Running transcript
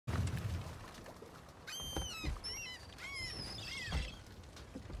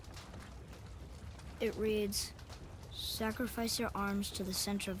It reads, "Sacrifice your arms to the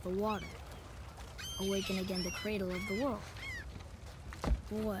center of the water. Awaken again the cradle of the world."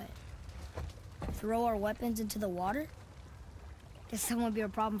 What? Throw our weapons into the water? Guess that won't be a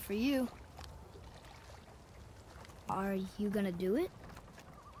problem for you. Are you gonna do it?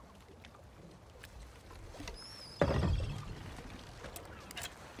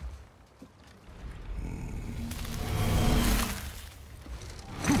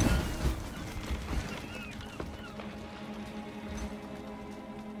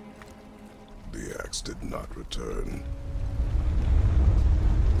 The axe did not return.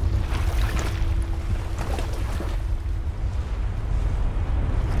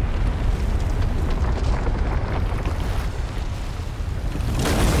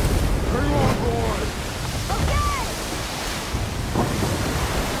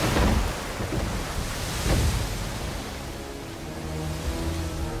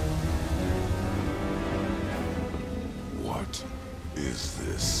 What is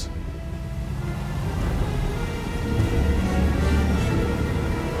this?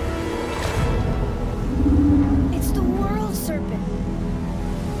 It's the world serpent.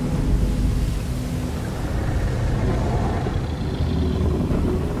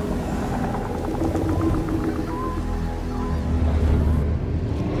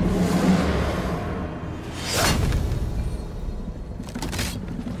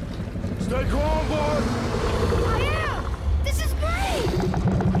 Stay calm, boy! I am! This is great!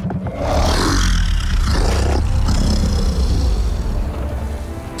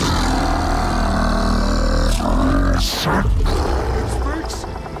 It speaks?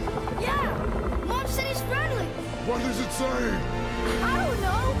 Yeah! Mom said he's friendly! What does it say? I don't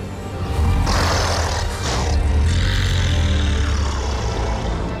know!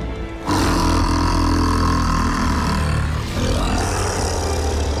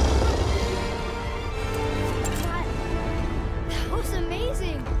 That was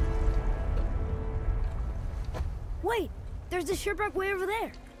amazing! Wait! There's the shipwreck way over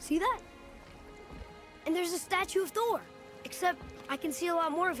there. See that? And there's a statue of Thor. Except I can see a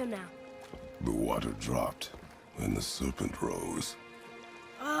lot more of him now. The water dropped, and the serpent rose.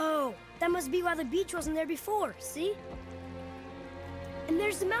 Oh, that must be why the beach wasn't there before, see? And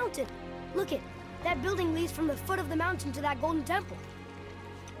there's the mountain. Look it, that building leads from the foot of the mountain to that golden temple.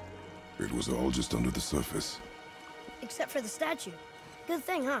 It was all just under the surface. Except for the statue. Good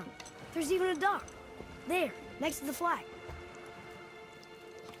thing, huh? There's even a dock. There, next to the flag.